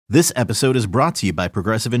This episode is brought to you by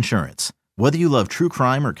Progressive Insurance. Whether you love true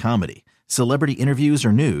crime or comedy, celebrity interviews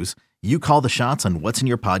or news, you call the shots on what's in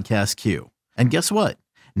your podcast queue. And guess what?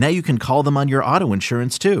 Now you can call them on your auto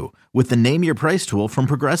insurance too with the Name Your Price tool from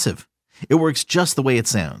Progressive. It works just the way it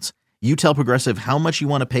sounds. You tell Progressive how much you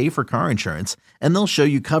want to pay for car insurance, and they'll show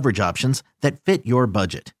you coverage options that fit your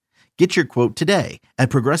budget. Get your quote today at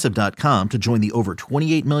Progressive.com to join the over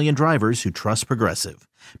 28 million drivers who trust Progressive.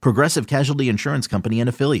 Progressive Casualty Insurance Company and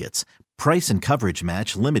Affiliates. Price and coverage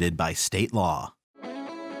match limited by state law.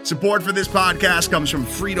 Support for this podcast comes from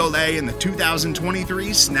Frito-Lay and the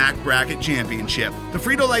 2023 Snack Bracket Championship. The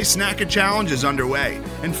Frito-Lay Snack-It Challenge is underway,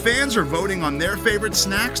 and fans are voting on their favorite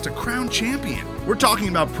snacks to crown champion. We're talking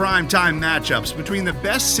about prime-time matchups between the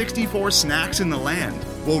best 64 snacks in the land.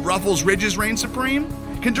 Will Ruffles Ridges reign supreme?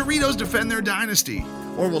 Can Doritos defend their dynasty?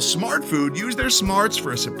 Or will Smart Food use their smarts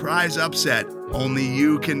for a surprise upset? Only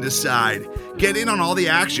you can decide. Get in on all the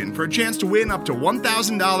action for a chance to win up to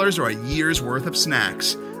 $1,000 or a year's worth of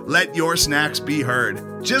snacks. Let your snacks be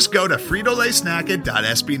heard. Just go to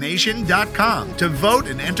fritolaysnacket.sbnation.com to vote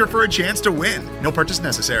and enter for a chance to win. No purchase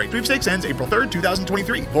necessary. Sweepstakes ends April 3rd,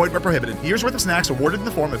 2023. Void where prohibited. Year's worth of snacks awarded in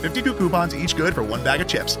the form of 52 coupons, each good for one bag of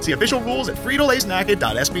chips. See official rules at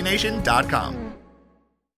fritolaysnacket.sbnation.com.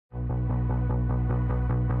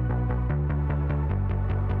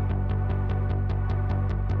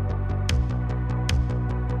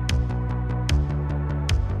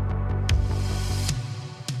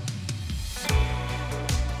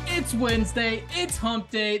 It's Wednesday, it's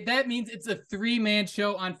hump day. That means it's a three-man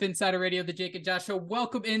show on PHINSIDER Radio, the Jake and Josh Show.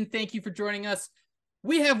 Welcome in. Thank you for joining us.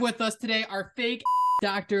 We have with us today our fake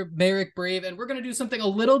Dr. Marek Brave, and we're going to do something a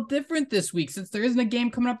little different this week. Since there isn't a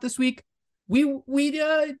game coming up this week, we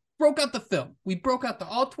broke out the film. We broke out the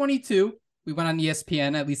all 22. We went on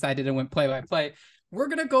ESPN. At least I did and went play-by-play. We're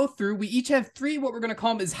going to go through. We each have three, what we're going to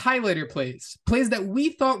call them is highlighter plays. Plays that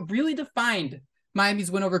we thought really defined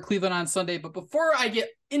Miami's win over Cleveland on Sunday. But before I get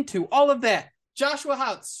into all of that, Joshua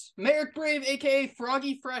Houts, Marek Brave, a.k.a.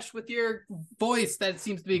 Froggy Fresh with your voice that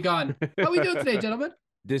seems to be gone. How we doing today, gentlemen?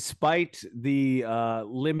 Despite the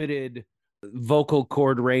limited vocal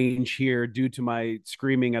cord range here due to my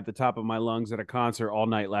screaming at the top of my lungs at a concert all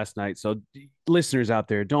night last night. So listeners out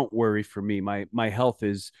there, don't worry for me. My health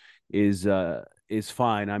is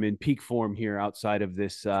fine. I'm in peak form here outside of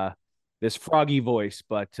this froggy voice,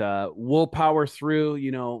 but we'll power through.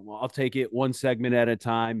 You know, I'll take it one segment at a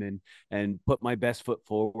time and put my best foot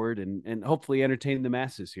forward and hopefully entertain the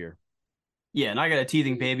masses here. Yeah, and I got a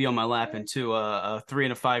teething baby on my lap and a 3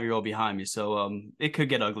 and a 5-year-old behind me, so it could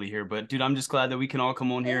get ugly here. But dude, I'm just glad that we can all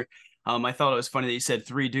come on here. I thought it was funny that you said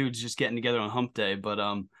 3 dudes just getting together on hump day, but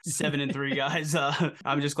 7 and 3 guys.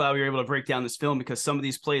 I'm just glad we were able to break down this film because some of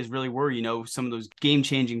these plays really were, some of those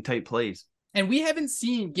game-changing type plays. And we haven't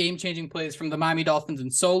seen game-changing plays from the Miami Dolphins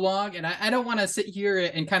in so long, and I don't want to sit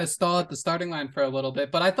here and kind of stall at the starting line for a little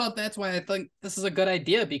bit, but I thought that's why I think this is a good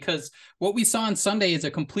idea, because what we saw on Sunday is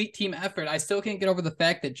a complete team effort. I still can't get over the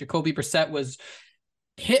fact that Jacoby Brissett was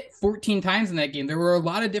hit 14 times in that game. There were a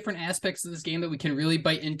lot of different aspects of this game that we can really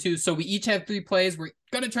bite into, so we each have 3 plays. We're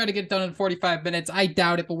going to try to get it done in 45 minutes. I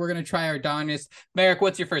doubt it, but we're going to try our darnest. Marek,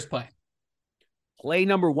 what's your first play? Play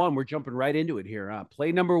number 1, we're jumping right into it here.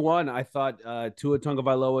 Play number 1, I thought Tua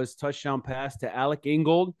Tagovailoa's touchdown pass to Alec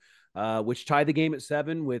Ingold, which tied the game at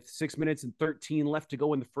 7 with 6 minutes and 13 left to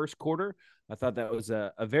go in the first quarter. I thought that was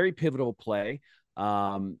a very pivotal play.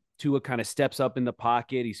 Tua kind of steps up in the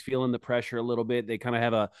pocket. He's feeling the pressure a little bit. They kind of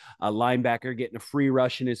have a linebacker getting a free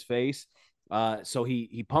rush in his face. So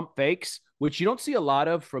he pump fakes, which you don't see a lot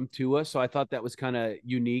of from Tua. So I thought that was kind of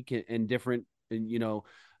unique and different and,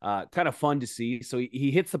 kind of fun to see. So he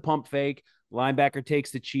hits the pump fake. Linebacker takes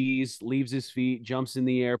the cheese, leaves his feet, jumps in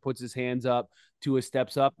the air, puts his hands up. Tua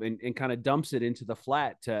steps up and kind of dumps it into the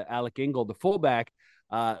flat to Alec Ingold, the fullback,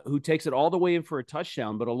 who takes it all the way in for a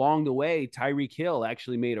touchdown. But along the way, Tyreek Hill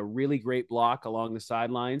actually made a really great block along the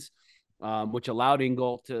sidelines, which allowed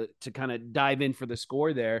Ingold to kind of dive in for the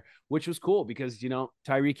score there, which was cool because,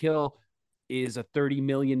 Tyreek Hill is a $30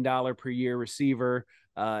 million per year receiver.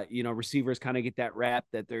 Receivers kind of get that rap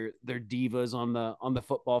that they're divas on the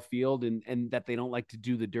football field and that they don't like to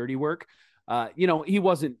do the dirty work. He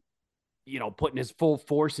wasn't, putting his full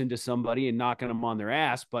force into somebody and knocking them on their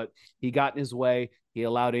ass, but he got in his way. He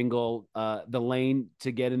allowed Ingold the lane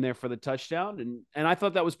to get in there for the touchdown. And I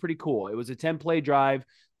thought that was pretty cool. It was a 10-play drive,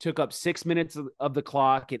 took up 6 minutes of the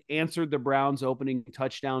clock. It answered the Browns' opening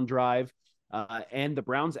touchdown drive. And the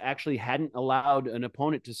Browns actually hadn't allowed an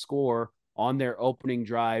opponent to score on their opening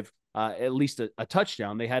drive, at least a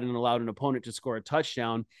touchdown. They hadn't allowed an opponent to score a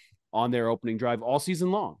touchdown on their opening drive all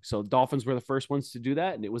season long. So Dolphins were the first ones to do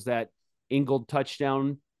that, and it was that Ingold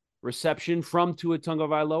touchdown reception from Tua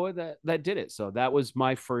Tagovailoa that did it. So that was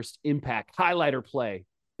my first impact highlighter play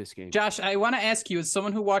this game. Josh, I want to ask you, as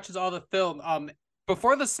someone who watches all the film,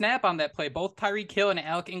 before the snap on that play, both Tyreek Hill and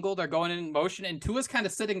Alec Ingold are going in motion, and Tua's kind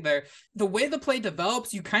of sitting there. The way the play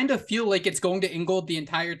develops, you kind of feel like it's going to Ingold the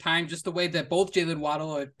entire time, just the way that both Jalen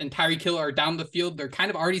Waddle and Tyreek Hill are down the field. They're kind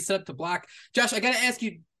of already set up to block. Josh, I got to ask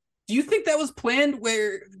you, do you think that was planned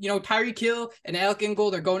where, Tyreek Hill and Alec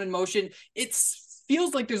Ingold are going in motion?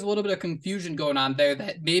 Feels like there's a little bit of confusion going on there,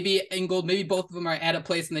 that maybe Ingold, maybe both of them are at a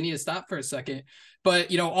place and they need to stop for a second.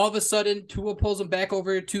 But, all of a sudden, Tua pulls him back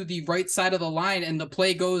over to the right side of the line and the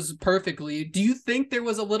play goes perfectly. Do you think there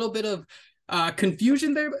was a little bit of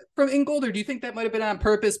confusion there from Ingold, or do you think that might have been on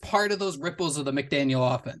purpose, part of those ripples of the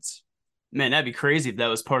McDaniel offense? Man, that'd be crazy if that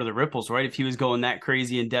was part of the ripples, right? If he was going that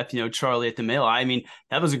crazy in depth, Charlie at the mill. I mean,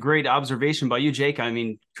 that was a great observation by you, Jake. I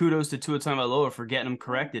mean, kudos to Tua Tagovailoa for getting him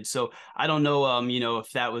corrected. So I don't know,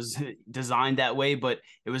 if that was designed that way, but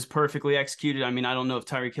it was perfectly executed. I mean, I don't know if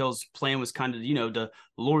Tyreek Hill's plan was kind of, to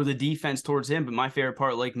lure the defense towards him, but my favorite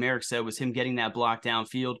part, like Marek said, was him getting that block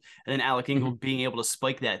downfield and then Alec Ingold being able to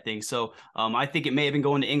spike that thing. So I think it may have been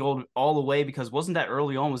going to Ingold all the way, because wasn't that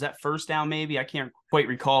early on? Was that first down maybe? I can't quite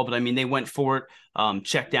recall, but I mean, they went for it,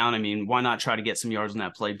 check down. I mean, why not try to get some yards on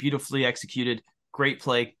that play? Beautifully executed, great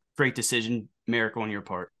play, great decision, Marek, on your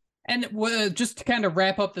part. And just to kind of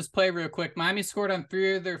wrap up this play real quick, Miami scored on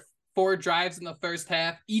 3 of their 4 drives in the first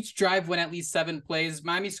half. Each drive went at least 7 plays.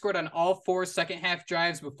 Miami scored on all 4 second half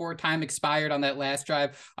drives before time expired on that last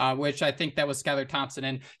drive, which I think that was Skylar Thompson.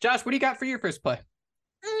 And Josh, what do you got for your first play?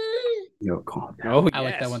 Yo, calm down. Oh, I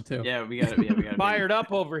like that one too. Yeah, we got it. Fired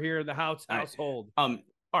up over here in the household.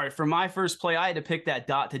 All right, for my first play, I had to pick that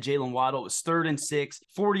dot to Jalen Waddle. It was 3rd and 6,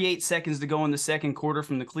 48 seconds to go in the second quarter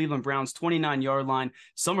from the Cleveland Browns 29-yard line.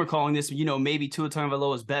 Some are calling this, maybe Tua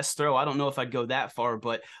Tagovailoa's best throw. I don't know if I'd go that far,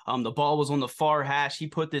 but the ball was on the far hash. He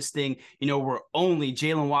put this thing, where only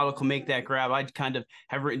Jalen Waddle can make that grab. I'd kind of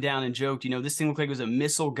have written down and joked, this thing looked like it was a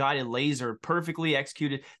missile-guided laser, perfectly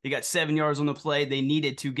executed. They got 7 yards on the play. They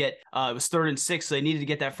needed to get, it was 3rd and 6, so they needed to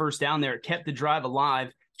get that first down there. It kept the drive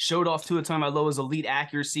alive. Showed off Tua Tagovailoa's elite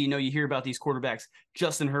accuracy. You hear about these quarterbacks,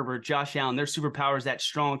 Justin Herbert, Josh Allen, their superpower is that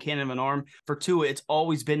strong cannon of an arm. For Tua, it's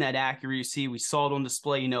always been that accuracy. We saw it on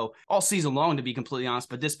display, all season long, to be completely honest,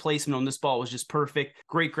 but this placement on this ball was just perfect.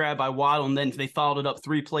 Great grab by Waddle, and then they followed it up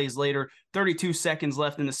 3 plays later, 32 seconds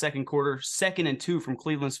left in the second quarter, 2nd and 2 from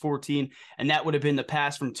Cleveland's 14, and that would have been the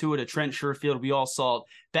pass from Tua to Trent Sherfield. We all saw it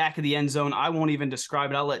back of the end zone. I won't even describe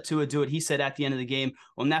it. I'll let Tua do it. He said at the end of the game,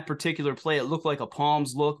 on that particular play, it looked like a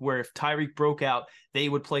Palms look, where if Tyreek broke out, they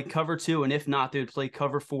would play cover 2, and if not, they would play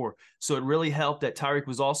cover 4. So it really helped that Tyreek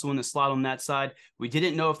was also in the slot on that side. We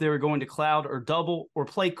didn't know if they were going to cloud or double or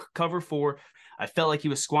play cover 4. I felt like he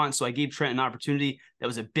was squatting, so I gave Trent an opportunity. That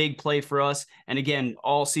was a big play for us. And again,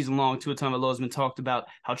 all season long, Tua Tagovailoa has been talked about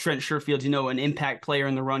how Trent Sherfield, an impact player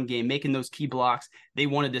in the run game, making those key blocks. They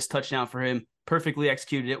wanted this touchdown for him. Perfectly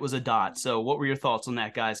executed. It was a dot. So what were your thoughts on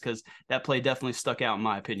that, guys? Because that play definitely stuck out in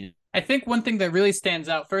my opinion. I think one thing that really stands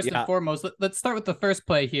out, first and foremost, let's start with the first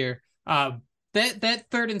play here. That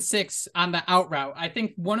 3rd and 6 on the out route. I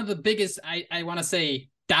think one of the biggest, I want to say,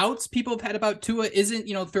 doubts people have had about Tua isn't,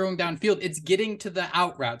 throwing downfield. It's getting to the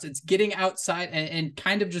out routes. It's getting outside and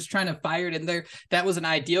kind of just trying to fire it in there. That was an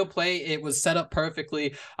ideal play. It was set up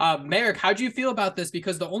perfectly. Marek, how'd you feel about this?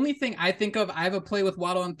 Because the only thing I think of, I have a play with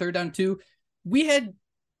Waddle on 3rd down 2. We had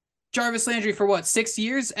Jarvis Landry for 6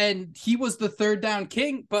 years, and he was the 3rd down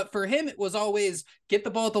king. But for him, it was always get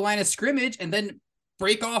the ball at the line of scrimmage and then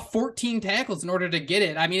break off 14 tackles in order to get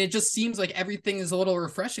it. I mean, it just seems like everything is a little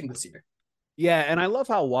refreshing this year. Yeah, and I love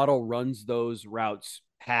how Waddle runs those routes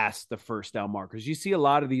past the first down markers. You see a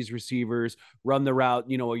lot of these receivers run the route,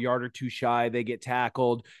 a yard or 2 shy, they get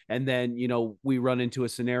tackled, and then, we run into a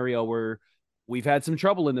scenario where we've had some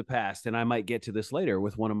trouble in the past, and I might get to this later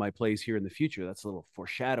with one of my plays here in the future. That's a little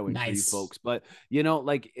foreshadowing for you folks. But,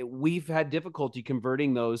 we've had difficulty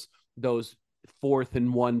converting those 4th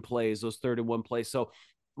and 1 plays, those 3rd and 1 plays. So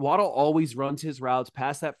Waddle always runs his routes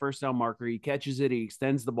past that first down marker. He catches it. He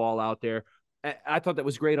extends the ball out there. I thought that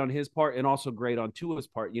was great on his part and also great on Tua's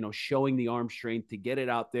part, showing the arm strength to get it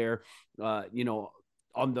out there,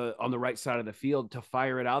 on the right side of the field to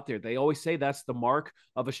fire it out there. They always say that's the mark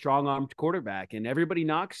of a strong-armed quarterback, and everybody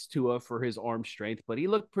knocks Tua for his arm strength, but he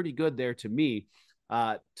looked pretty good there to me.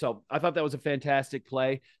 So I thought that was a fantastic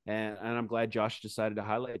play, and I'm glad Josh decided to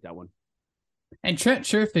highlight that one. And Trent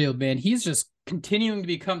Sherfield, man, he's just continuing to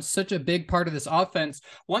become such a big part of this offense.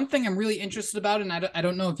 One thing I'm really interested about, and I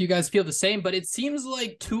don't know if you guys feel the same, but it seems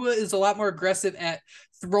like Tua is a lot more aggressive at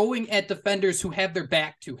throwing at defenders who have their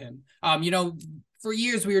back to him. For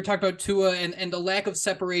years we were talking about Tua and the lack of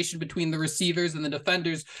separation between the receivers and the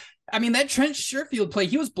defenders. I mean, that Trent Sherfield play,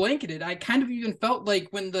 he was blanketed. I kind of even felt like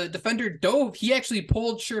when the defender dove, he actually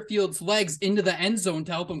pulled Sherfield's legs into the end zone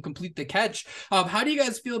to help him complete the catch. How do you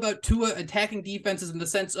guys feel about Tua attacking defenses in the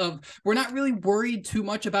sense of we're not really worried too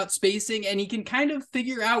much about spacing, and he can kind of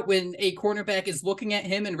figure out when a cornerback is looking at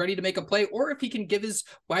him and ready to make a play, or if he can give his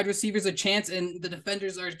wide receivers a chance and the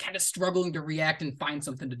defenders are kind of struggling to react and find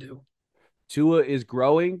something to do? Tua is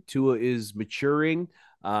growing. Tua is maturing.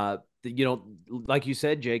 Like you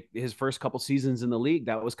said, Jake, his first couple seasons in the league,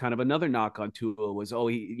 that was kind of another knock on Tua was,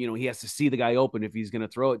 he has to see the guy open if he's going to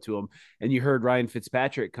throw it to him. And you heard Ryan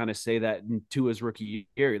Fitzpatrick kind of say that in Tua's rookie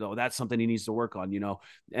year, though, that's something he needs to work on.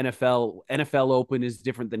 NFL open is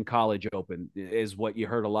different than college open is what you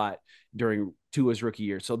heard a lot during Tua's rookie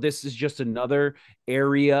year. So this is just another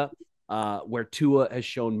area where Tua has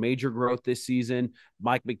shown major growth this season.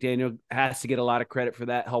 Mike McDaniel has to get a lot of credit for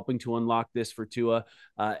that, helping to unlock this for Tua.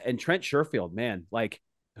 And Trent Sherfield, man, like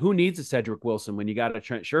who needs a Cedric Wilson when you got a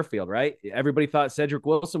Trent Sherfield, right? Everybody thought Cedric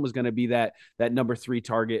Wilson was going to be that number 3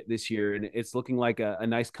 target this year. And it's looking like a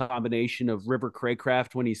nice combination of River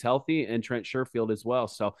Craycraft when he's healthy and Trent Sherfield as well.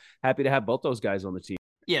 So happy to have both those guys on the team.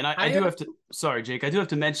 Yeah, and I do have to. Sorry, Jake. I do have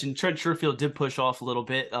to mention Trent Sherfield did push off a little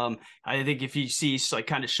bit. I think if you see, like,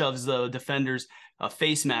 kind of shoves the defender's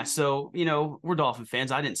face mask. So we're Dolphin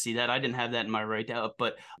fans. I didn't see that. I didn't have that in my write up.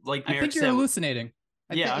 But like Marek I think you're hallucinating.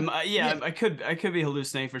 I could be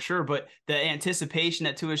hallucinating for sure, but the anticipation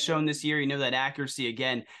that Tua has shown this year, that accuracy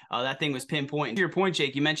again, that thing was pinpoint. To your point,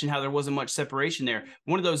 Jake, you mentioned how there wasn't much separation there.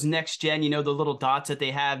 One of those next gen, the little dots that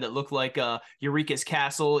they have that look like Eureka's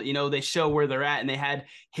Castle, they show where they're at, and they had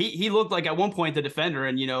he looked like at one point the defender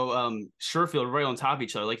and Sherfield right on top of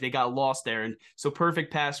each other, like they got lost there. And so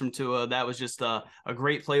perfect pass from Tua. That was just a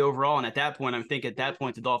great play overall. And at that point,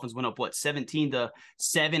 the Dolphins went up 17-7.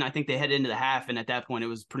 I think they headed into the half, and at that point it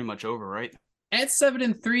was pretty much over, right? At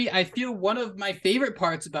 7-3, I feel one of my favorite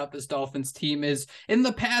parts about this Dolphins team is in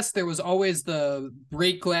the past, there was always the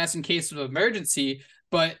break glass in case of emergency,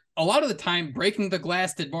 but a lot of the time breaking the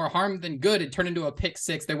glass did more harm than good. It turned into a pick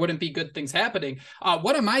six. There wouldn't be good things happening.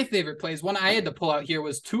 One of my favorite plays, one I had to pull out here,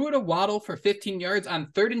 was Tua to Waddle for 15 yards on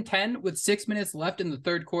 3rd and 10 with 6 minutes left in the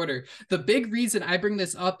third quarter. The big reason I bring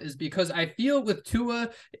this up is because I feel with Tua,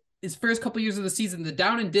 his first couple years of the season, the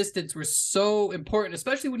down and distance were so important,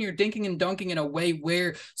 especially when you're dinking and dunking in a way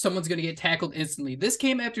where someone's going to get tackled instantly. This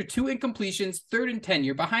came after 2 incompletions, 3rd and 10.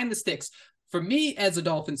 You're behind the sticks. For me, as a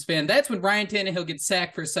Dolphins fan, that's when Ryan Tannehill gets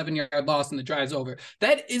sacked for a 7-yard loss and the drive's over.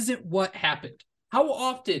 That isn't what happened. How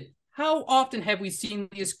often have we seen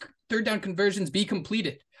these 3rd down conversions be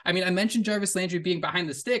completed? I mean, I mentioned Jarvis Landry being behind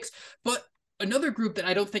the sticks, but another group that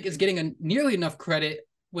I don't think is getting nearly enough credit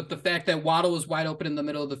with the fact that Waddle was wide open in the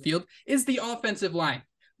middle of the field is the offensive line.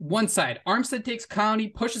 One side, Armstead takes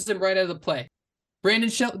Clowney, pushes him right out of the play.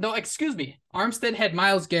 Armstead had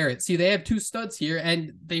Myles Garrett. See, they have 2 studs here,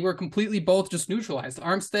 and they were completely both just neutralized.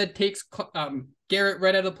 Armstead takes Garrett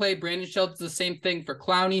right out of the play. Brandon Shelton's the same thing for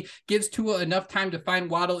Clowney. Gives Tua enough time to find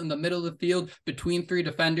Waddle in the middle of the field between 3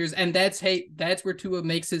 defenders, and that's where Tua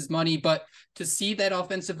makes his money. But to see that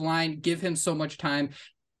offensive line give him so much time,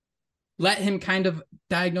 let him kind of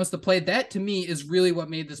diagnose the play, that to me is really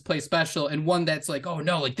what made this play special, and one that's like, oh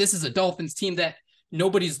no, like this is a Dolphins team that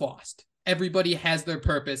nobody's lost. Everybody has their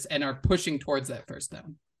purpose and are pushing towards that first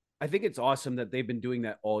down. I think it's awesome that they've been doing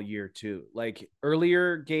that all year too. Like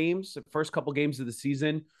earlier games, the first couple games of the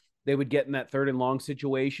season, they would get in that 3rd and long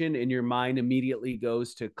situation and your mind immediately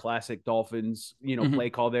goes to classic Dolphins,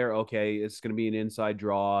 play call there. Okay, it's going to be an inside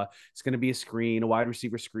draw. It's going to be a screen, a wide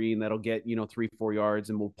receiver screen that'll get, 3-4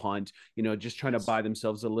 yards and we'll punt, just trying to buy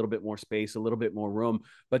themselves a little bit more space, a little bit more room.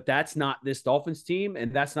 But that's not this Dolphins team,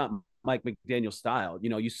 and that's not Mike McDaniel's style.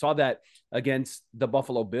 You saw that against the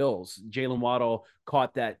Buffalo Bills. Jalen Waddle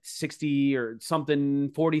caught that 60 or something,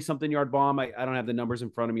 40 something yard bomb. I don't have the numbers in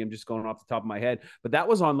front of me. I'm just going off the top of my head, but that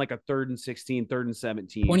was on like a 3rd and 16, 3rd and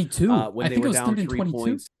 17, 22. When they were down 3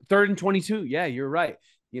 points, 3rd and 22. Yeah, you're right.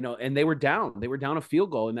 And they were down a field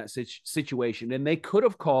goal in that situation. And they could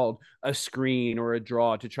have called a screen or a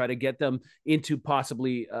draw to try to get them into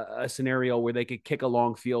possibly a scenario where they could kick a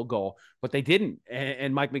long field goal, but they didn't.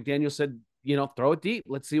 And Mike McDaniel said, throw it deep.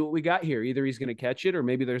 Let's see what we got here. Either he's going to catch it or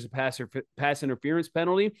maybe there's a pass interference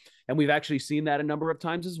penalty. And we've actually seen that a number of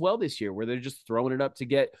times as well this year where they're just throwing it up to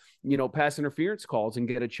get, pass interference calls and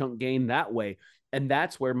get a chunk gain that way. And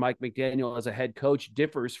that's where Mike McDaniel as a head coach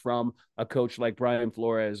differs from a coach like Brian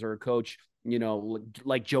Flores or a coach,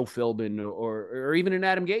 like Joe Philbin or even an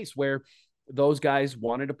Adam Gase, where those guys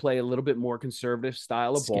wanted to play a little bit more conservative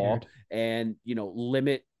style of ball and,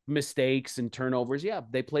 limit mistakes and turnovers. Yeah,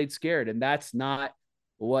 they played scared. And that's not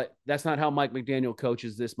how Mike McDaniel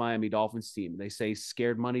coaches this Miami Dolphins team. They say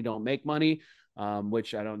scared money don't make money,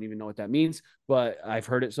 which I don't even know what that means, but I've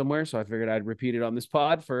heard it somewhere. So I figured I'd repeat it on this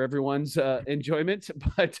pod for everyone's enjoyment.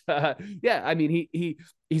 But yeah, I mean,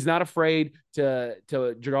 he's not afraid to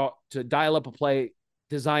dial up a play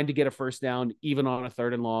designed to get a first down, even on a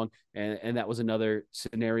 3rd and long. And that was another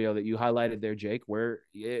scenario that you highlighted there, Jake, where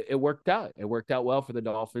it worked out. It worked out well for the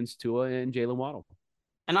Dolphins, Tua and Jalen Waddle.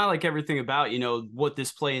 And I like everything about, what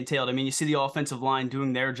this play entailed. I mean, you see the offensive line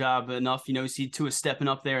doing their job enough, you see Tua stepping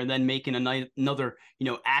up there and then making another,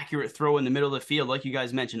 accurate throw in the middle of the field, like you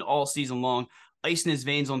guys mentioned, all season long. Ice in his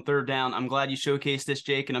veins on 3rd down. I'm glad you showcased this,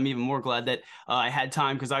 Jake, and I'm even more glad that I had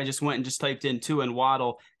time because I just went and just typed in Tua and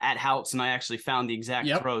Waddle at Houts, and I actually found the exact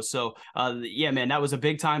throw. So, yeah, man, that was a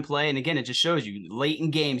big-time play. And, again, it just shows you late in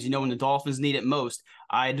games, when the Dolphins need it most.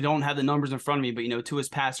 I don't have the numbers in front of me, but, Tua's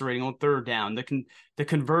passer rating on 3rd down, the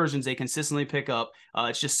conversions they consistently pick up.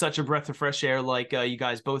 It's just such a breath of fresh air, like you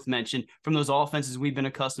guys both mentioned, from those offenses we've been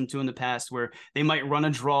accustomed to in the past where they might run a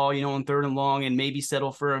draw, on 3rd and long and maybe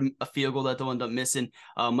settle for a field goal that they'll end up missing.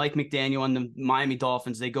 Mike McDaniel and the Miami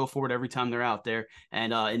Dolphins, they go for it every time they're out there.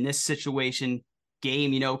 And in this situation,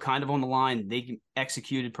 game, kind of on the line, they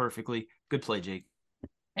executed perfectly. Good play, Jake.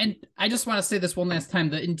 And I just want to say this one last time.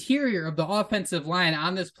 The interior of the offensive line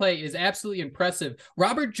on this play is absolutely impressive.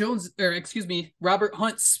 Robert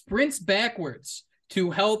Hunt sprints backwards to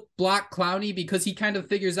help block Clowney because he kind of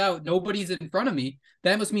figures out nobody's in front of me.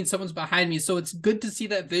 That must mean someone's behind me. So it's good to see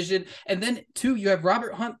that vision. And then, too, you have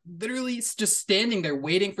Robert Hunt literally just standing there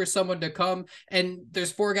waiting for someone to come. And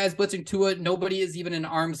there's 4 guys blitzing Tua. Nobody is even an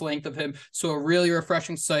arm's length of him. So a really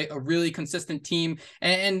refreshing sight, a really consistent team.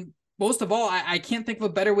 And most of all, I can't think of a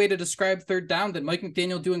better way to describe 3rd down than Mike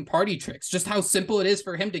McDaniel doing party tricks. Just how simple it is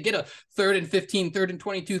for him to get a 3rd and 15, 3rd and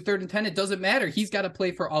 22, 3rd and 10. It doesn't matter. He's got to play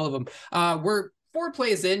for all of them. We're 4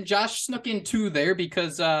 plays in. Josh snuck in 2 there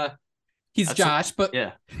because he's Josh. But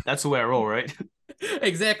yeah, that's the way I roll, right?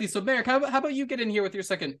 Exactly. So, Marek, how about you get in here with your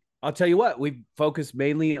second? I'll tell you what, we focused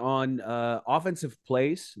mainly on offensive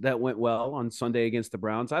plays that went well on Sunday against the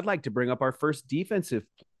Browns. I'd like to bring up our first defensive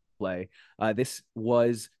play. This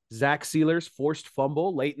was Zach Sealer's forced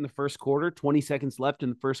fumble late in the first quarter, 20 seconds left in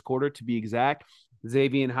the first quarter to be exact.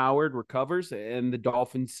 Xavier Howard recovers and the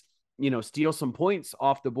Dolphins, steal some points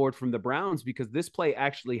off the board from the Browns because this play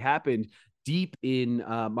actually happened deep in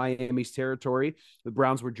Miami's territory. The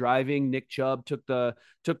Browns were driving. Nick Chubb took the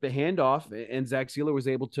handoff, and Zach Sealer was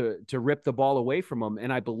able to rip the ball away from him.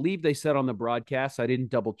 And I believe they said on the broadcast, I didn't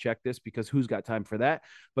double check this because who's got time for that?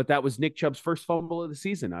 But that was Nick Chubb's first fumble of the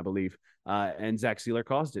season, I believe. And Zach Sealer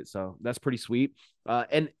caused it. So that's pretty sweet.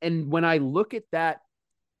 And when I look at that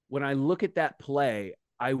play,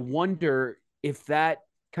 I wonder if that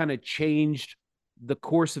kind of changed the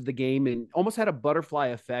course of the game and almost had a butterfly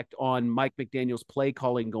effect on Mike McDaniel's play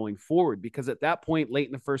calling going forward, because at that point, late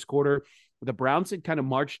in the first quarter, the Browns had kind of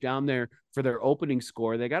marched down there for their opening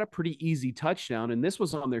score. They got a pretty easy touchdown, and this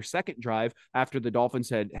was on their second drive after the Dolphins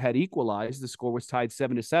had equalized. The score was tied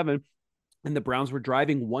 7-7, and the Browns were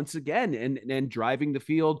driving once again and driving the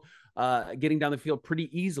field, getting down the field pretty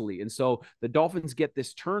easily. And so the Dolphins get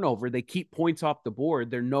this turnover. They keep points off the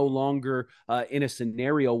board. They're no longer in a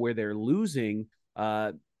scenario where they're losing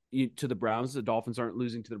to the Browns. The Dolphins aren't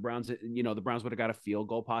losing to the Browns. The Browns would have got a field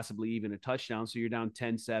goal, possibly even a touchdown. So you're down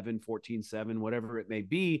 10-7, 14-7, whatever it may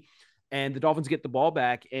be. And the Dolphins get the ball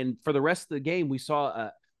back. And for the rest of the game, we saw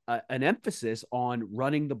an emphasis on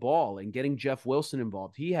running the ball and getting Jeff Wilson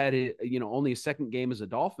involved. He had only a second game as a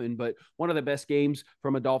Dolphin, but one of the best games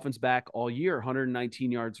from a Dolphins back all year,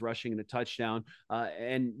 119 yards rushing and a touchdown.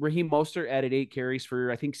 And Raheem Mostert added 8 carries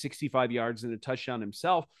for, I think, 65 yards and a touchdown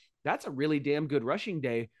himself. That's a really damn good rushing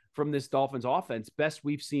day from this Dolphins offense. Best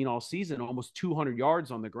we've seen all season, almost 200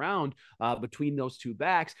 yards on the ground between those two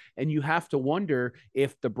backs. And you have to wonder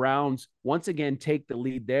if the Browns once again take the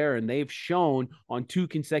lead there, and they've shown on 2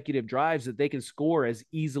 consecutive drives that they can score as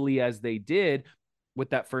easily as they did. with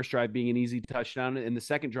that first drive being an easy touchdown and the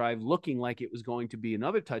second drive looking like it was going to be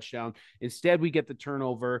another touchdown. Instead, we get the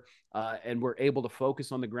turnover and we're able to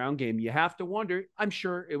focus on the ground game. You have to wonder, I'm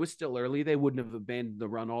sure it was still early. They wouldn't have abandoned the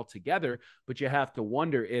run altogether, but you have to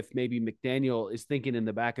wonder if maybe McDaniel is thinking in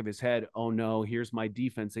the back of his head, oh no, here's my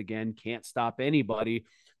defense again. Can't stop anybody.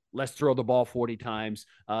 Let's throw the ball 40 times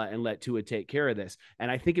and let Tua take care of this. And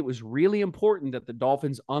I think it was really important that the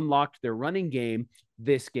Dolphins unlocked their running game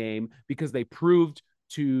this game because they proved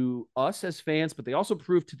to us as fans, but they also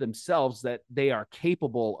proved to themselves that they are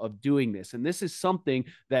capable of doing this. And this is something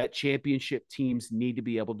that championship teams need to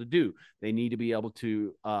be able to do. They need to be able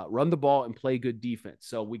to run the ball and play good defense.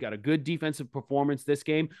 So we got a good defensive performance this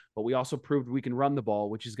game, but we also proved we can run the ball,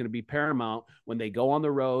 which is going to be paramount when they go on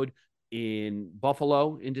the road in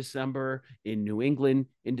Buffalo in December, in New England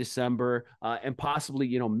in December, and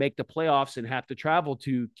possibly, make the playoffs and have to travel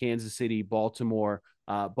to Kansas City, Baltimore,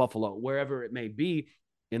 Buffalo, wherever it may be.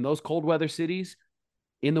 In those cold weather cities,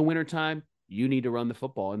 in the wintertime, you need to run the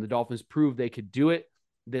football. And the Dolphins proved they could do it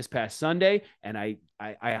this past Sunday. And I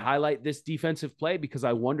highlight this defensive play because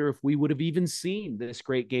I wonder if we would have even seen this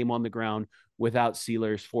great game on the ground without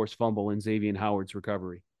Sealer's forced fumble and Xavier Howard's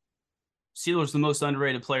recovery. Sealer's the most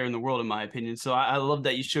underrated player in the world, in my opinion. So I love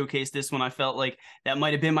that you showcased this one. I felt like that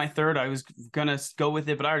might have been my third. I was going to go with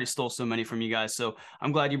it, but I already stole so many from you guys. So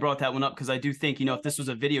I'm glad you brought that one up because I do think, if this was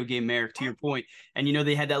a video game, Marek, to your point, and,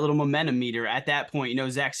 they had that little momentum meter at that point,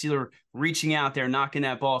 Zach Sealer reaching out there, knocking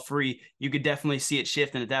that ball free, you could definitely see it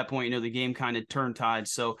shift. And at that point, the game kind of turned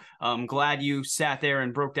tides. So I'm glad you sat there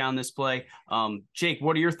and broke down this play. Jake,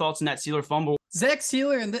 what are your thoughts on that Sealer fumble? Zach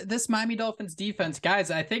Sealer and this Miami Dolphins defense, guys,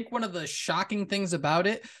 I think one of the shocking things about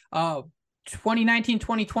it, 2019,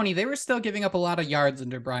 2020, they were still giving up a lot of yards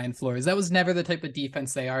under Brian Flores. That was never the type of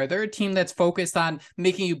defense they are. They're a team that's focused on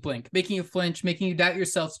making you blink, making you flinch, making you doubt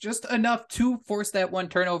yourselves just enough to force that one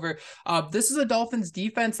turnover. This is a Dolphins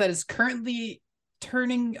defense that is currently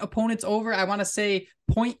turning opponents over, I want to say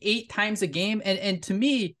 0.8 times a game. And to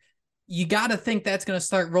me, you got to think that's going to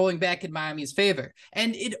start rolling back in Miami's favor.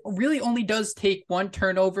 And it really only does take one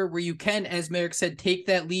turnover where you can, as Marek said, take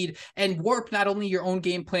that lead and warp not only your own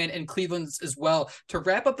game plan and Cleveland's as well. To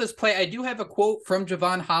wrap up this play, I do have a quote from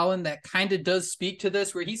Javon Holland that kind of does speak to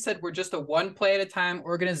this, where he said, we're just a one play at a time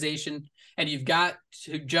organization, and you've got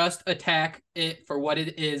to just attack it for what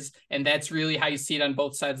it is. And that's really how you see it on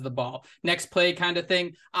both sides of the ball. Next play kind of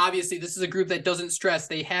thing. Obviously, this is a group that doesn't stress.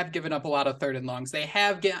 They have given up a lot of third and longs. They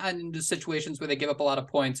have gotten into situations where they give up a lot of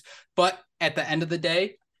points. But at the end of the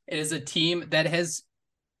day, it is a team that has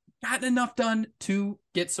gotten enough done to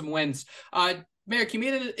get some wins. Marek, you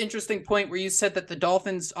made an interesting point where you said that the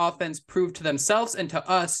Dolphins offense proved to themselves and to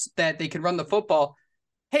us that they can run the football.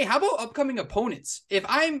 Hey, how about upcoming opponents? If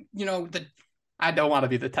I'm, I don't want to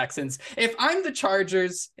be the Texans. If I'm the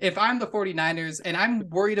Chargers, if I'm the 49ers, and I'm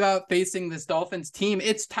worried about facing this Dolphins team,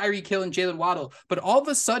 it's Tyreek Hill and Jalen Waddle. But all of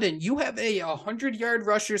a sudden, you have a 100-yard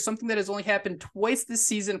rusher, something that has only happened twice this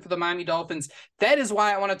season for the Miami Dolphins. That is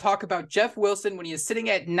why I want to talk about Jeff Wilson when he is sitting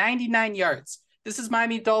at 99 yards. This is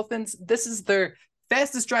Miami Dolphins. This is their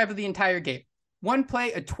fastest drive of the entire game. One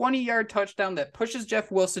play, a 20-yard touchdown that pushes Jeff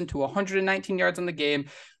Wilson to 119 yards on the game.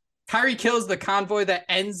 Tyreek Hill is the convoy that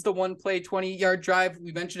ends the one play 20-yard drive.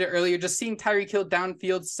 We mentioned it earlier. Just seeing Tyreek Hill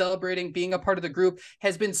downfield, celebrating, being a part of the group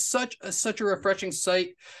has been such a refreshing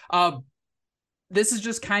sight. This is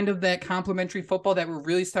just kind of that complimentary football that we're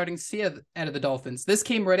really starting to see out of the Dolphins. This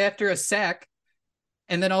came right after a sack,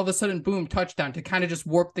 and then all of a sudden, boom, touchdown to kind of just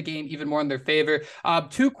warp the game even more in their favor.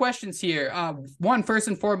 Two questions here. One, first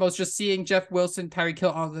and foremost, just seeing Jeff Wilson, Tyreek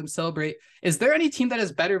Hill, all of them celebrate. Is there any team that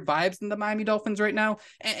has better vibes than the Miami Dolphins right now?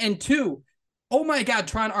 And two, oh my God,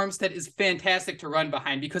 Teron Armstead is fantastic to run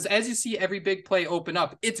behind because as you see every big play open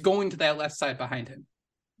up, it's going to that left side behind him.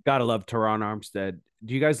 Gotta love Teron Armstead.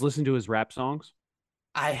 Do you guys listen to his rap songs?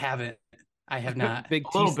 I haven't. I have not. Big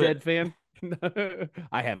T-Stead fan?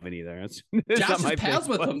 I haven't either. It's Josh is pals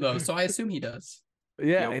with him though, so I assume he does.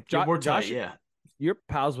 Yeah, Josh, you're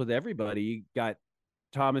pals with everybody. You got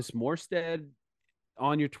Thomas Morstead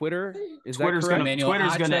on your Twitter. Twitter's gonna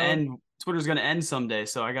end someday,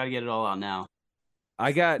 so I got to get it all out now.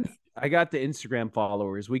 I got the Instagram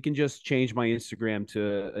followers. We can just change my Instagram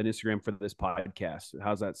to an Instagram for this podcast.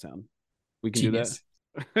 How's that sound? We can do that.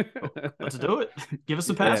 Let's do it. Give us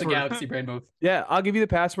the password. Galaxy brain move. Yeah, I'll give you the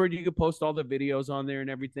password. You can post all the videos on there and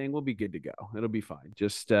everything. We'll be good to go. It'll be fine.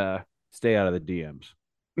 Just stay out of the DMs.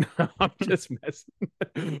 I'm just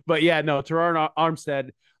messing. But yeah, no, Teron Armstead,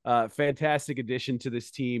 fantastic addition to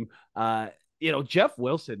this team. Jeff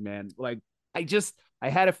Wilson, man, like I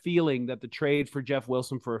had a feeling that the trade for Jeff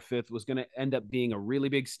Wilson for a fifth was going to end up being a really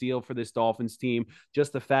big steal for this Dolphins team.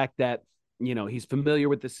 Just the fact that, he's familiar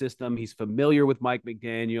with the system. He's familiar with Mike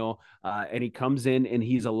McDaniel, and he comes in and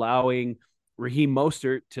he's allowing Raheem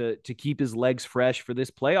Mostert to keep his legs fresh for this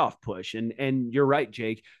playoff push. And you're right,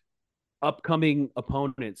 Jake. Upcoming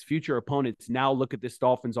opponents, future opponents now look at this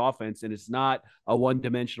Dolphins offense, and it's not a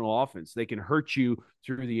one-dimensional offense. They can hurt you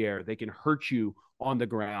through the air. They can hurt you on the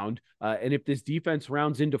ground. And if this defense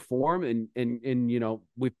rounds into form and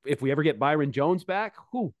if we ever get Byron Jones back,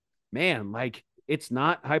 man, like, it's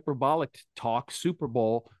not hyperbolic to talk Super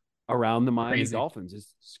Bowl around the Miami Dolphins.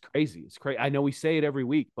 It's crazy. It's crazy. I know we say it every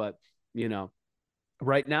week, but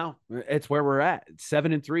right now it's where we're at. It's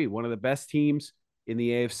 7-3, one of the best teams in the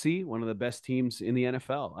AFC, one of the best teams in the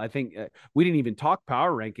NFL. I think we didn't even talk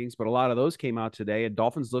power rankings, but a lot of those came out today, and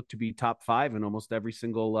Dolphins look to be top 5 in almost every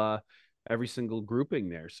single grouping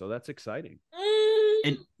there. So that's exciting.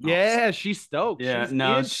 She's stoked. Yeah,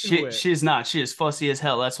 she's not. She is fussy as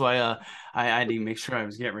hell. That's why I didn't make sure I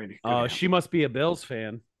was getting ready. Oh, she must be a Bills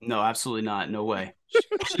fan. No, absolutely not. No way.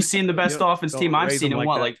 She's seen the best offense team I've seen in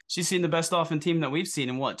what? She's seen the best offense team that we've seen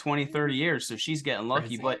in what, 20, 30 years. So she's getting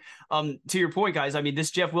lucky. Crazy. But to your point, guys, I mean, this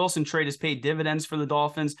Jeff Wilson trade has paid dividends for the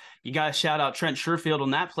Dolphins. You got to shout out Trent Sherfield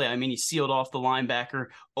on that play. I mean, he sealed off the linebacker,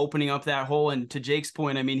 opening up that hole. And to Jake's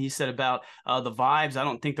point, I mean, he said about the vibes. I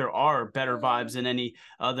don't think there are better vibes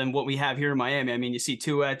than what we have here in Miami. I mean, you see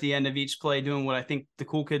Tua at the end of each play doing what I think the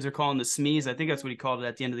cool kids are calling the smees. I think that's what he called it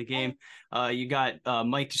at the end of the game. You got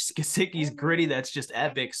Mike Gesicki's gritty. That's just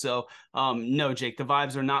epic. So no, Jake, the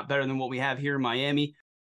vibes are not better than what we have here in Miami.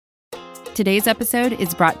 Today's episode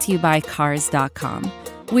is brought to you by Cars.com.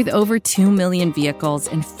 With over 2 million vehicles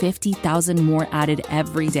and 50,000 more added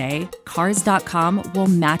every day, Cars.com will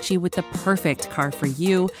match you with the perfect car for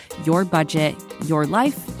you, your budget, your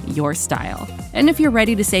life, your style. And if you're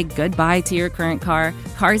ready to say goodbye to your current car,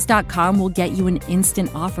 Cars.com will get you an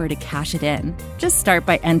instant offer to cash it in. Just start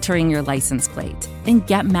by entering your license plate and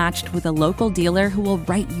get matched with a local dealer who will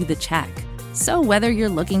write you the check. So whether you're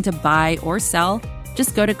looking to buy or sell,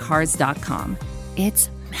 just go to Cars.com. It's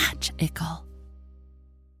magical.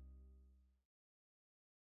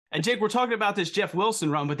 And Jake, we're talking about this Jeff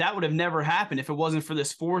Wilson run, but that would have never happened if it wasn't for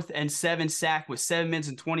this 4th and 7 sack with 7 minutes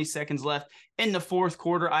and 20 seconds left in the fourth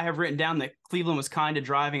quarter. I have written down that Cleveland was kind of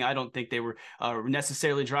driving. I don't think they were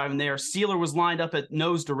necessarily driving there. Sealer was lined up at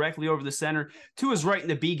nose directly over the center. To his right in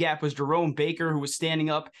the B gap was Jerome Baker, who was standing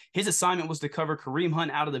up. His assignment was to cover Kareem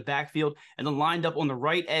Hunt out of the backfield. And then lined up on the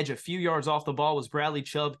right edge, a few yards off the ball, was Bradley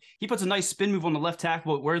Chubb. He puts a nice spin move on the left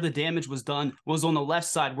tackle, but where the damage was done was on the left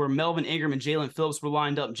side, where Melvin Ingram and Jalen Phillips were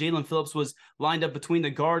lined up. Jalen Phillips was lined up between the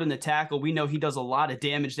guard and the tackle. We know he does a lot of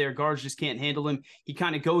damage there. Guards just can't handle him. He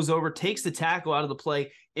kind of goes over, takes the tackle out of the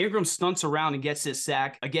play. Ingram stunts around and gets his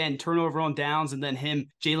sack. Again, turnover on downs, and then him,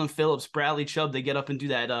 Jalen Phillips, Bradley Chubb, they get up and do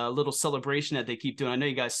that little celebration that they keep doing. I know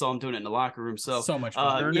you guys saw him doing it in the locker room. So much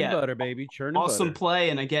fun. Churn and butter, baby. Churn and awesome butter. Play.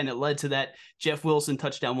 And again, it led to that Jeff Wilson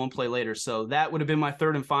touchdown one play later. So that would have been my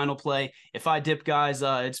third and final play. If I dip, guys,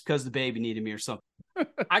 it's because the baby needed me or something.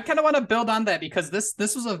 I kind of want to build on that because this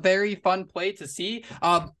was a very fun play to see.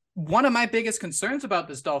 One of my biggest concerns about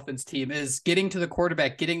this Dolphins team is getting to the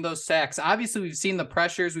quarterback, getting those sacks. Obviously, we've seen the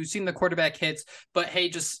pressures, we've seen the quarterback hits, but hey,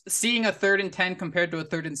 just seeing a 3rd and 10 compared to a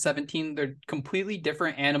 3rd and 17, they're completely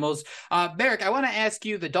different animals. Marek, I want to ask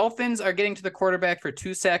you, the Dolphins are getting to the quarterback for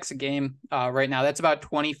 2 sacks a game right now. That's about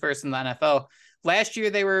 21st in the NFL. Last year,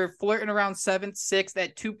 they were flirting around 7th, 6th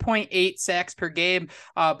at 2.8 sacks per game.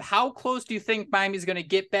 How close do you think Miami's going to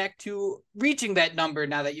get back to reaching that number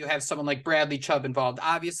now that you have someone like Bradley Chubb involved?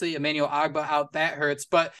 Obviously, Emmanuel Ogbah out, that hurts,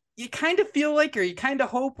 but you kind of feel like, or you kind of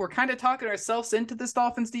hope, we're kind of talking ourselves into this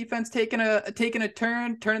Dolphins defense taking a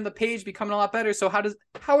turn, turning the page, becoming a lot better. So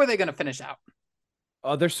how are they going to finish out?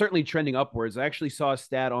 They're certainly trending upwards. I actually saw a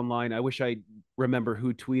stat online. I wish I remember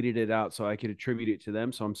who tweeted it out so I could attribute it to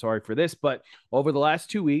them. So I'm sorry for this, but over the last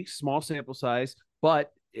 2 weeks, small sample size,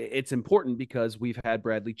 but it's important because we've had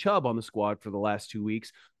Bradley Chubb on the squad for the last 2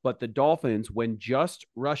 weeks, but the Dolphins, when just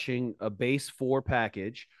rushing a base 4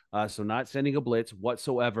 package, so not sending a blitz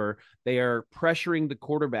whatsoever, they are pressuring the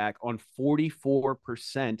quarterback on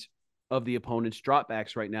 44% of the opponent's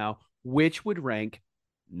dropbacks right now, which would rank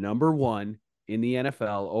number 1 in the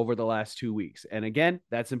NFL over the last 2 weeks. And again,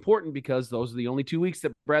 that's important because those are the only 2 weeks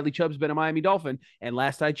that Bradley Chubb's been a Miami Dolphin. And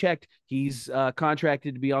last I checked, he's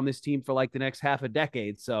contracted to be on this team for like the next half a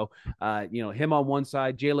decade. So, him on one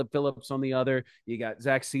side, Jaleb Phillips on the other. You got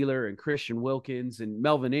Zach Sealer and Christian Wilkins and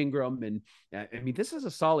Melvin Ingram. And this is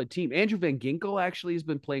a solid team. Andrew Van Ginkel actually has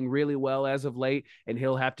been playing really well as of late, and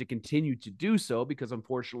he'll have to continue to do so because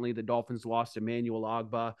unfortunately the Dolphins lost Emmanuel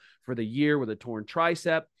Ogbah for the year with a torn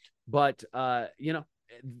tricep. But,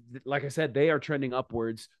 like I said, they are trending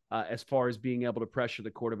upwards as far as being able to pressure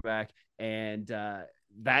the quarterback. And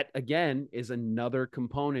that, again, is another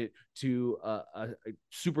component to a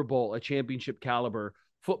Super Bowl, a championship caliber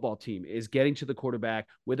football team, is getting to the quarterback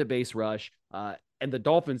with a base rush. And the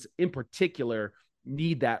Dolphins in particular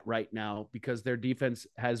need that right now because their defense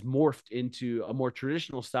has morphed into a more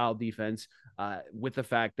traditional style defense with the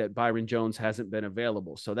fact that Byron Jones hasn't been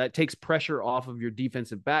available. So that takes pressure off of your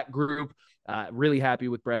defensive back group. Really happy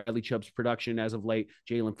with Bradley Chubb's production as of late,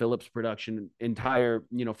 Jalen Phillips' production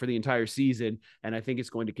for the entire season. And I think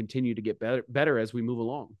it's going to continue to get better as we move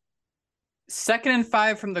along. 2nd and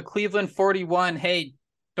 5 from the Cleveland 41. Hey,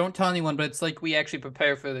 don't tell anyone, but it's like we actually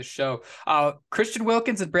prepare for this show. Christian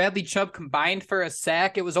Wilkins and Bradley Chubb combined for a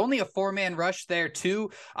sack. It was only a 4-man rush there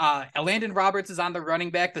too. Landon Roberts is on the running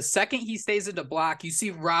back. The second he stays into block, you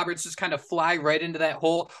see Roberts just kind of fly right into that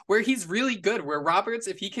hole where he's really good. Where Roberts,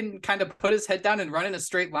 if he can kind of put his head down and run in a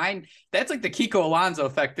straight line, that's like the Kiko Alonso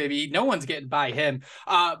effect, baby. No one's getting by him.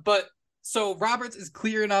 So Roberts is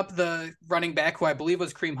clearing up the running back, who I believe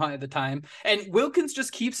was Kareem Hunt at the time. And Wilkins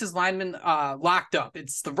just keeps his lineman locked up.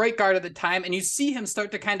 It's the right guard at the time. And you see him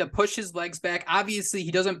start to kind of push his legs back. Obviously,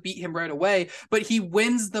 he doesn't beat him right away, but he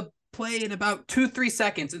wins the play in about 2-3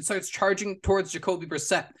 seconds and starts charging towards Jacoby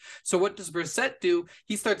Brissett. So what does Brissett do?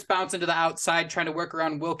 He starts bouncing to the outside, trying to work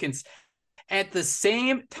around Wilkins. At the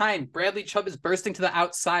same time, Bradley Chubb is bursting to the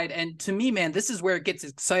outside. And to me, man, this is where it gets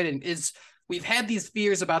exciting is we've had these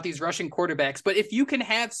fears about these rushing quarterbacks, but if you can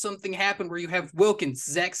have something happen where you have Wilkins,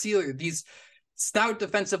 Zach Sealer, these stout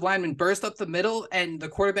defensive linemen burst up the middle and the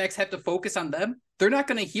quarterbacks have to focus on them, they're not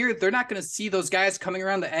going to see those guys coming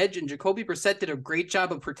around the edge. And Jacoby Brissett did a great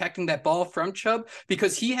job of protecting that ball from Chubb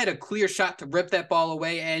because he had a clear shot to rip that ball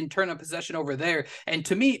away and turn a possession over there. And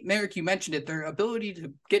to me, Marek, you mentioned it, their ability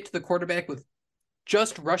to get to the quarterback with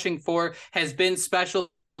just rushing 4 has been special.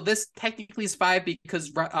 This technically is 5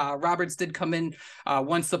 because Roberts did come in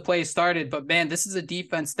once the play started. But, man, this is a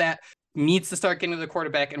defense that needs to start getting to the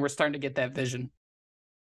quarterback, and we're starting to get that vision.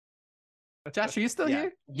 Josh, are you still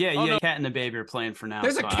here? Yeah, no. Cat and the baby are playing for now.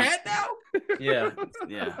 There's a cat now? Yeah.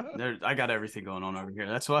 I got everything going on over here.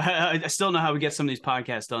 That's why I still know how we get some of these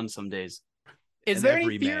podcasts done some days. Is there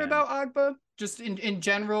any fear about Ogbah? Just in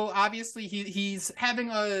general, obviously he's having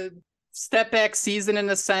a step back season in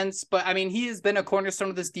a sense, but I mean, he has been a cornerstone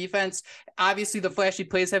of this defense. Obviously the flashy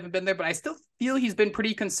plays haven't been there, but I still feel he's been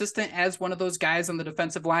pretty consistent as one of those guys on the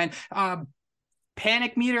defensive line.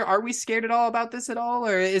 Panic meter, are we scared at all about this at all?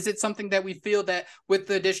 Or is it something that we feel that with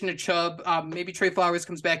the addition of Chubb, maybe Trey Flowers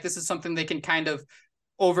comes back, this is something they can kind of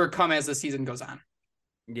overcome as the season goes on?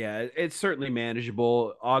 Yeah, it's certainly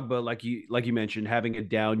manageable. Ogbah, like you mentioned, having a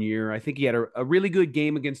down year. I think he had a really good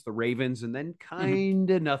game against the Ravens and then kind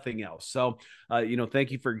of nothing else. So,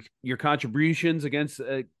 thank you for your contributions against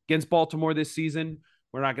Baltimore this season.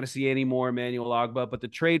 We're not going to see any more Emmanuel Ogbah, but the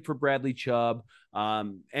trade for Bradley Chubb,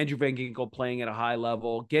 Andrew Van Ginkel playing at a high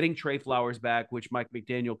level, getting Trey Flowers back, which Mike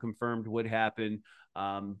McDaniel confirmed would happen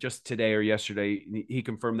just today or yesterday. He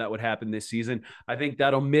confirmed that would happen this season. I think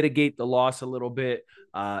that'll mitigate the loss a little bit,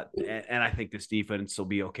 and I think this defense will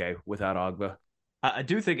be okay without Ogbah. I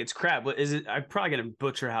do think it's crap. What is it? I'm probably gonna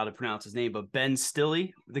butcher how to pronounce his name, but Ben Stille,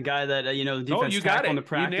 the guy that the defense tackle on the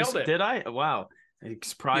practice. You nailed it. Did I? Wow.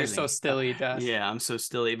 Surprising. You're so stilly, Josh. Yeah, I'm so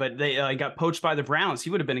stilly. But they got poached by the Browns.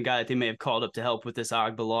 He would have been a guy that they may have called up to help with this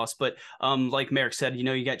Ogbah loss. But like Marek said,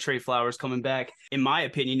 you got Trey Flowers coming back. In my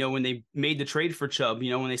opinion, when they made the trade for Chubb,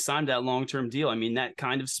 when they signed that long-term deal, I mean, that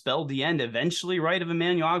kind of spelled the end eventually, right, of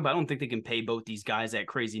Emmanuel Ogbah. I don't think they can pay both these guys at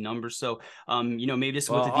crazy numbers. So, maybe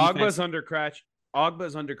this with the defense.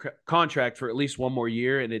 Ogbah's under contract for at least one more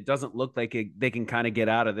year, and it doesn't look like they can kind of get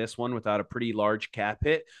out of this one without a pretty large cap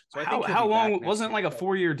hit. So I think how long wasn't it like a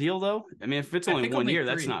 4-year deal though? I mean, if it's only 1 year,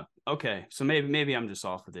 that's not okay. So maybe I'm just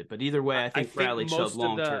off with it. But either way, I think Bradley Chubb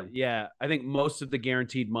long term. Yeah, I think most of the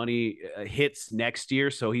guaranteed money hits next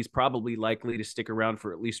year, so he's probably likely to stick around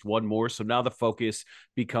for at least one more. So now the focus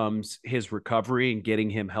becomes his recovery and getting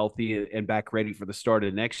him healthy and back ready for the start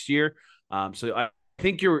of next year. So I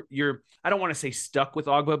think you're I don't want to say stuck with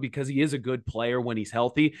Ogba because he is a good player when he's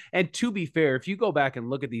healthy. And to be fair, if you go back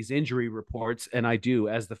and look at these injury reports, and I do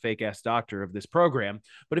as the fake ass doctor of this program,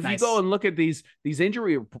 but if you go and look at these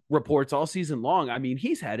injury reports all season long, I mean,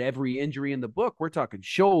 he's had every injury in the book. We're talking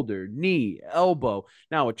shoulder, knee, elbow,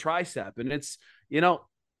 now a tricep, and it's,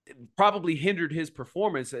 probably hindered his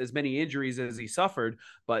performance, as many injuries as he suffered,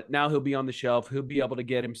 but now he'll be on the shelf. He'll be able to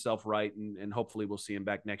get himself right, and hopefully we'll see him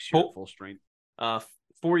back next year at full strength.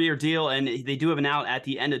 4-year deal, and they do have an out at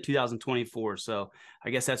the end of 2024. So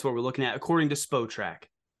I guess that's what we're looking at, according to Spotrac.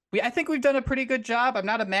 I think we've done a pretty good job. I'm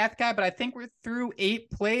not a math guy, but I think we're through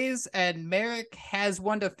 8 plays, and Marek has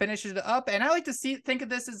one to finish it up. And I like to think of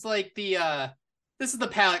this as like this is the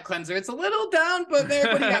palate cleanser. It's a little down, but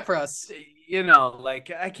Marek, what do you got for us?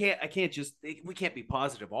 Like we can't be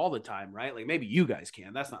positive all the time, right? Like maybe you guys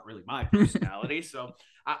can. That's not really my personality. So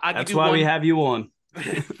that's why we have you on.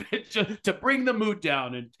 to bring the mood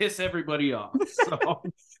down and piss everybody off. So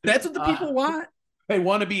that's what the people want. They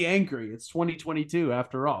want to be angry. It's 2022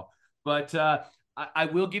 after all. But I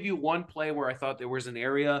will give you one play where I thought there was an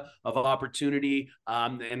area of opportunity,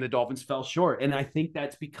 and the Dolphins fell short. And I think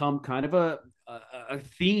that's become kind of a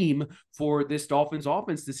theme for this Dolphins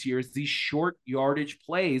offense this year, is these short yardage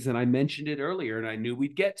plays. And I mentioned it earlier, and I knew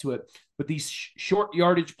we'd get to it. But these short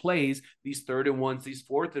yardage plays, these 3rd and 1s, these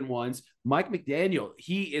 4th and 1s, Mike McDaniel,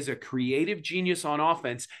 he is a creative genius on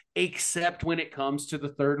offense, except when it comes to the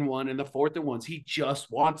 3rd and 1 and the 4th and 1s. He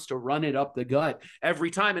just wants to run it up the gut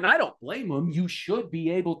every time. And I don't blame him. You should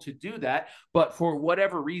be able to do that. But for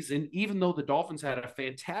whatever reason, even though the Dolphins had a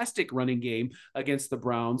fantastic running game against the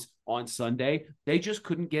Browns on Sunday, they just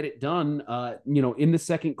couldn't get it done. In the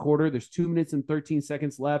second quarter, there's 2 minutes and 13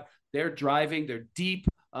 seconds left. They're driving. They're deep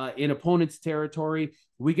in opponent's territory.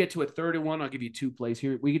 We get to a 3rd and 1. I'll give you 2 plays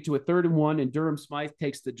here. We get to a 3rd and 1, and Durham Smythe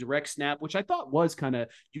takes the direct snap, which I thought was kind of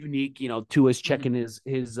unique. Tua's checking his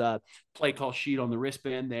play call sheet on the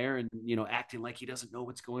wristband there, and acting like he doesn't know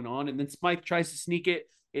what's going on. And then Smythe tries to sneak it.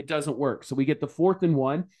 It doesn't work. So we get the 4th and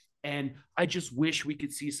 1. And I just wish we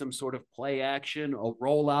could see some sort of play action, a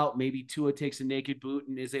rollout. Maybe Tua takes a naked boot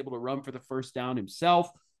and is able to run for the first down himself.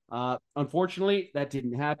 Unfortunately, that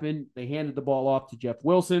didn't happen. They handed the ball off to Jeff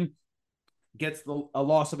Wilson, gets a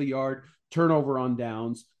loss of a yard, turnover on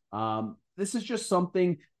downs. This is just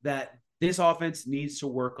something that this offense needs to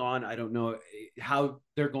work on. I don't know how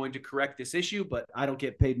they're going to correct this issue, but I don't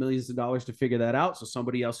get paid millions of dollars to figure that out. So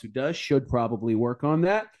somebody else who does should probably work on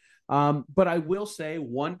that. But I will say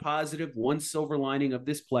one positive, one silver lining of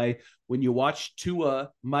this play, when you watch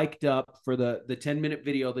Tua mic'd up for the 10-minute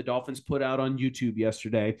video the Dolphins put out on YouTube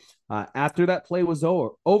yesterday, after that play was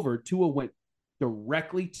over, Tua went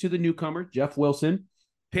directly to the newcomer, Jeff Wilson,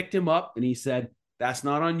 picked him up, and he said, "That's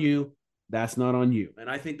not on you. That's not on you." And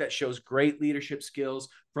I think that shows great leadership skills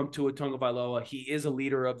from Tua Tagovailoa. He is a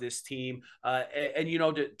leader of this team.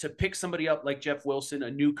 To pick somebody up like Jeff Wilson, a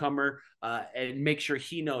newcomer, and make sure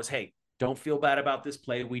he knows, hey, don't feel bad about this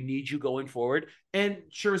play. We need you going forward. And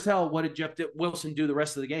sure as hell, what did Jeff Wilson do the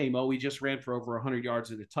rest of the game? Oh, we just ran for over 100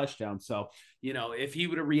 yards and a touchdown. So, if he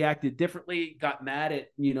would have reacted differently, got mad at,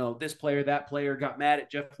 this player, that player, got mad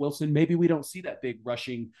at Jeff Wilson, maybe we don't see that big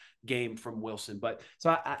rushing game from Wilson. But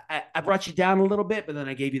so I brought you down a little bit, but then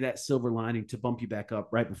I gave you that silver lining to bump you back up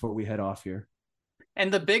right before we head off here.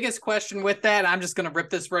 And the biggest question with that, I'm just going to rip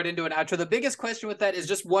this right into an outro. The biggest question with that is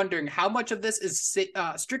just wondering how much of this is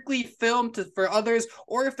strictly filmed for others,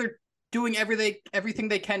 or if they're doing everything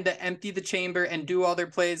they can to empty the chamber and do all their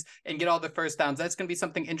plays and get all the first downs. That's going to be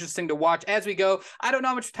something interesting to watch as we go. I don't know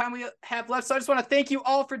how much time we have left, so I just want to thank you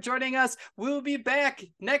all for joining us. We'll be back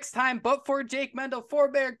next time, but for Jake Mendel, for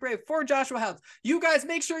Marek Brave, for Joshua Helms, you guys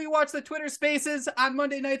make sure you watch the Twitter Spaces on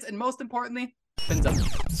Monday nights, and most importantly, fins up.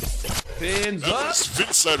 Fins up.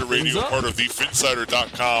 PHINSIDER Radio, part of the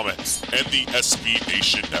PHINSIDER.com and the SB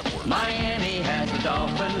Nation Network. Miami has the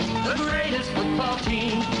Dolphins, the greatest football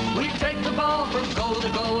team. We take the ball from goal to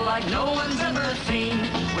goal like no one's ever seen.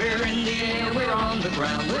 We're in the air, we're on the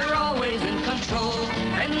ground, we're always in control.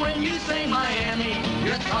 And when you say Miami,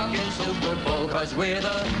 you're talking Super Bowl, 'cause we're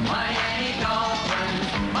the Miami Dolphins.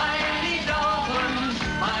 Miami Dolphins,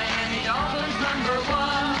 Miami Dolphins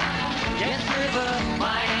 #1. Yes, we're the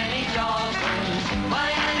Miami Dolphins,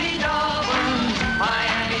 Miami Dolphins,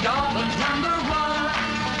 Miami Dolphins #1.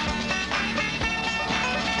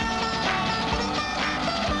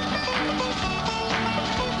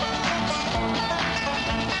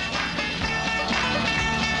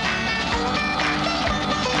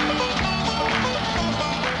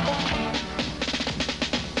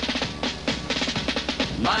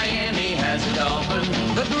 Miami has the Dolphins,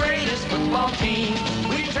 the greatest football team.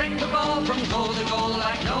 We take the ball from goal to goal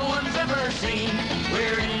like no one's ever seen.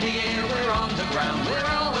 We're in the air, we're on the ground, we're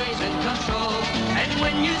always in control. And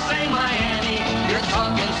when you say Miami, you're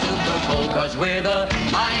talking Super Bowl, 'cause we're the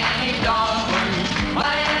Miami Dolphins,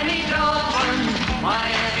 Miami Dolphins,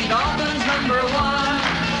 Miami Dolphins #1.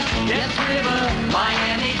 Yes, we're the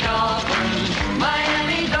Miami Dolphins,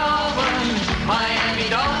 Miami Dolphins, Miami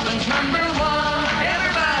Dolphins #1.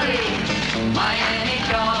 Everybody, Miami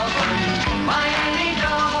Dolphins, Miami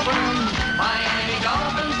Dolphins, Miami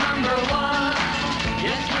Dolphins #1.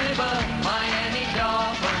 Yes, we're the Miami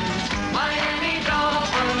Dolphins, Miami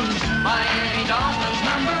Dolphins, Miami Dolphins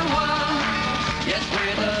 #1. Yes,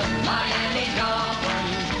 we're the